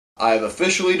I have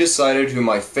officially decided who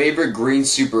my favorite green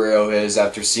superhero is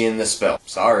after seeing this film.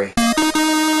 Sorry.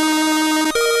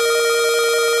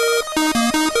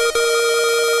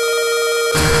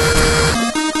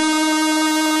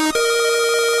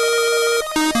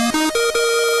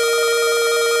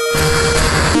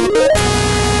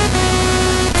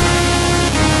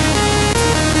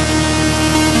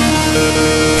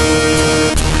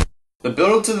 The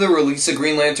build to the release of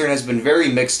Green Lantern has been very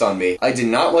mixed on me. I did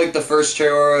not like the first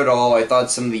trailer at all. I thought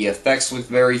some of the effects looked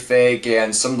very fake,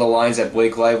 and some of the lines that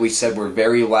Blake Lively said were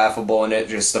very laughable in it.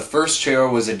 Just the first trailer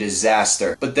was a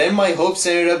disaster. But then my hopes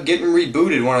ended up getting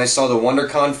rebooted when I saw the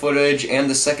WonderCon footage and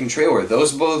the second trailer.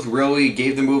 Those both really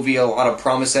gave the movie a lot of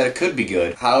promise that it could be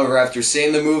good. However, after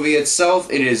seeing the movie itself,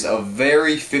 it is a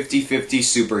very 50-50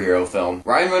 superhero film.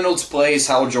 Ryan Reynolds plays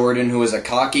Hal Jordan, who is a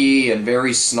cocky and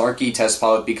very snarky test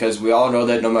pilot, because we all know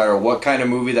that no matter what kind of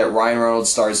movie that Ryan Reynolds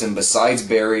stars in besides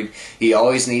Buried, he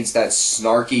always needs that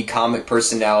snarky comic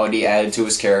personality added to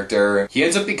his character. He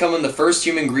ends up becoming the first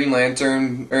human Green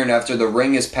Lantern after the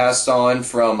ring is passed on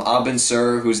from Abin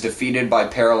Sur, who's defeated by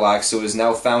Parallax, who has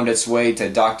now found its way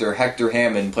to Dr. Hector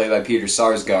Hammond, played by Peter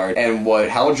Sarsgaard. And what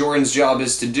Hal Jordan's job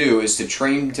is to do is to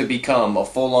train to become a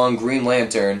full-on Green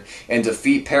Lantern and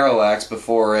defeat Parallax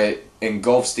before it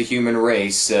engulfs the human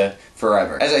race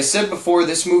forever. As I said before,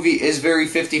 this movie is very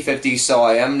 50-50, so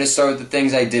I am going to start with the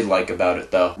things I did like about it,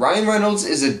 though. Ryan Reynolds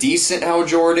is a decent Hal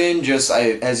Jordan,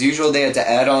 as usual they had to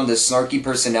add on this snarky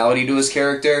personality to his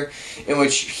character, in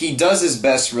which he does his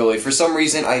best, really. For some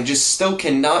reason, I just still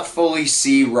cannot fully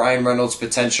see Ryan Reynolds'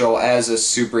 potential as a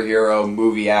superhero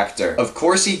movie actor. Of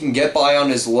course, he can get by on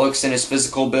his looks and his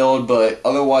physical build, but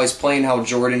otherwise playing Hal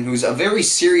Jordan, who's a very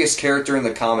serious character in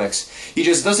the comics, he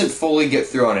just doesn't fully get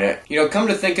through on it. You know, come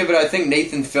to think of it, I think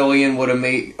Nathan Fillion would have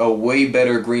made a way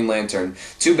better Green Lantern.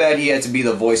 Too bad he had to be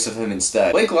the voice of him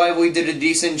instead. Blake Lively did a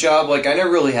decent job. Like, I never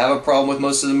really have a problem with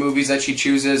most of the movies that she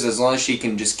chooses, as long as she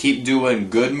can just keep doing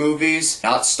good movies,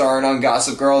 not starring on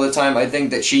Gossip Girl all the time. I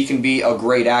think that she can be a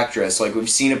great actress. Like, we've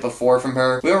seen it before from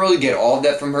her. We don't really get all of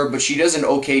that from her, but she does an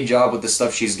okay job with the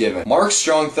stuff she's given. Mark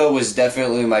Strong, though, was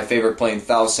definitely my favorite playing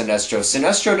Thal Sinestro.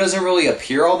 Sinestro doesn't really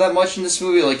appear all that much in this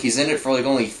movie. Like, he's in it for like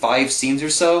only 5 scenes or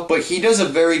so, but he does a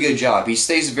very good job. He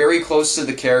stays very close to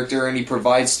the character, and he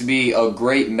provides to be a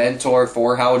great mentor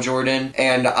for Hal Jordan,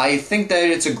 and I think that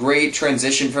it's a great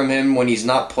transition from him when he's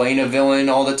not playing a villain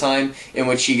all the time, in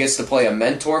which he gets to play a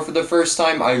mentor for the first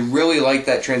time. I really like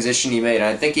that transition he made, and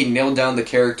I think he nailed down the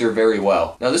character very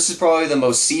well. Now, this is probably the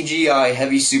most CGI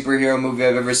heavy superhero movie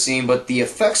I've ever seen, but the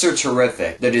effects are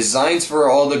terrific. The designs for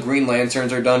all the Green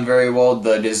Lanterns are done very well.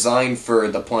 The design for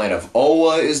the planet of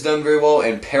Oa is done very well,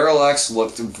 and Parallax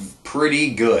looked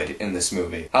pretty good in this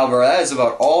movie. However, that is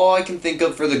about all I can think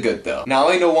of for the good, though. Now,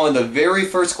 I know one of the very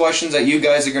first questions that you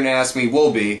guys are going to ask me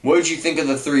will be, what did you think of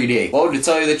the 3D? Well, to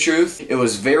tell you the truth, it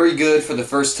was very good for the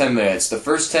first 10 minutes. The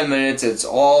first 10 minutes, it's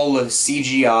all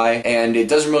CGI, and it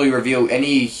doesn't really reveal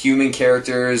any human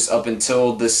characters up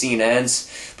until the scene ends.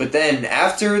 But then,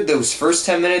 after those first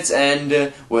 10 minutes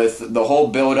end, with the whole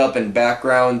build-up and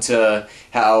background to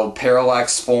how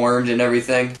Parallax formed and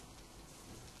everything,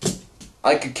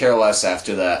 I could care less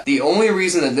after that. The only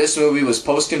reason that this movie was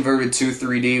post-converted to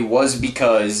 3D was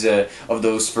because of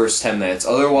those first 10 minutes.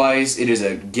 Otherwise, it is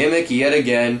a gimmick yet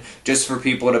again, just for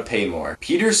people to pay more.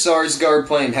 Peter Sarsgaard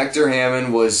playing Hector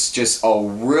Hammond was just a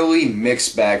really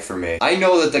mixed bag for me. I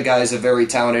know that the guy is a very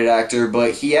talented actor,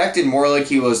 but he acted more like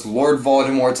he was Lord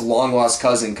Voldemort's long-lost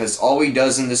cousin, because all he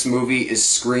does in this movie is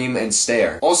scream and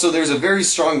stare. Also, there's a very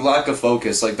strong lack of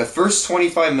focus. Like, the first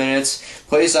 25 minutes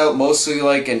plays out mostly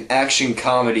like an action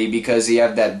comedy, because you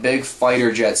have that big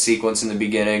fighter jet sequence in the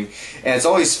beginning, and it's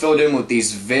always filled in with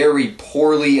these very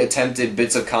poorly attempted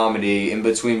bits of comedy in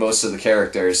between most of the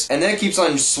characters. And then it keeps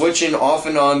on switching off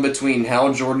and on between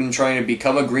Hal Jordan trying to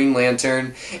become a Green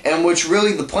Lantern, and which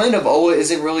really, the planet of Oa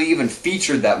isn't really even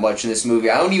featured that much in this movie.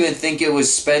 I don't even think it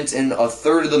was spent in a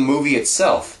third of the movie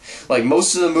itself. Like,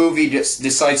 most of the movie just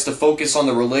decides to focus on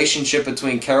the relationship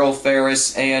between Carol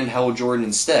Ferris and Hal Jordan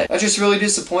instead. That just really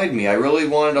disappointed me. I really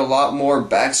wanted a lot more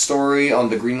backstory on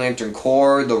the Green Lantern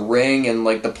Corps, the ring, and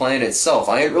like the planet itself.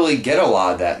 I didn't really get a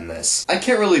lot of that in this. I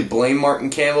can't really blame Martin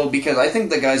Campbell, because I think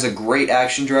the guy's a great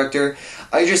action director.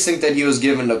 I just think that he was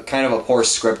given a kind of a poor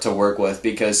script to work with,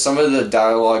 because some of the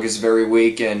dialogue is very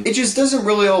weak, and it just doesn't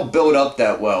really all build up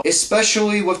that well.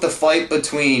 Especially with the fight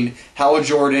between Hal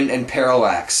Jordan and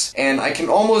Parallax. effects. And I can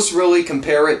almost really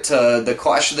compare it to the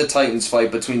Clash of the Titans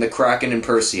fight between the Kraken and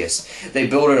Perseus. They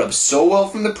build it up so well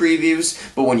from the previews,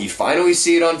 but when you finally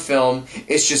see it on film,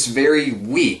 it's just very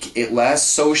weak. It lasts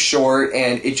so short,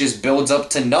 and it just builds up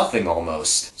to nothing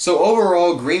almost. So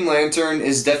overall, Green Lantern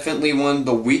is definitely one of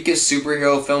the weakest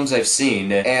superhero films I've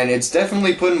seen, and it's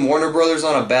definitely putting Warner Brothers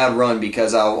on a bad run,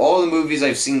 because out of all the movies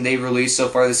I've seen they've released so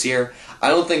far this year, I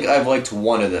don't think I've liked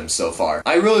one of them so far.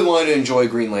 I really wanted to enjoy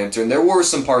Green Lantern. There were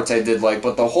some parts I did like,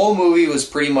 but the whole movie was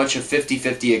pretty much a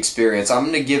 50-50 experience. I'm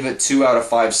going to give it 2 out of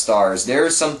 5 stars. There are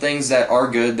some things that are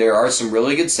good. There are some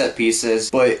really good set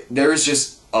pieces, but there's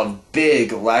just a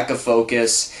big lack of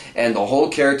focus, and the whole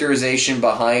characterization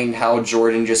behind how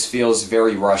Jordan just feels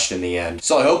very rushed in the end.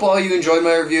 So I hope all you enjoyed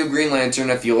my review of Green Lantern.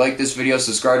 If you like this video,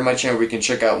 subscribe to my channel where you can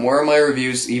check out more of my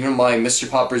reviews, even my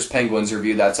Mr. Popper's Penguins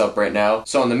review that's up right now.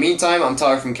 So in the meantime, I'm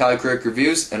Tyler from Cali Critic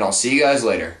Reviews, and I'll see you guys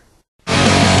later.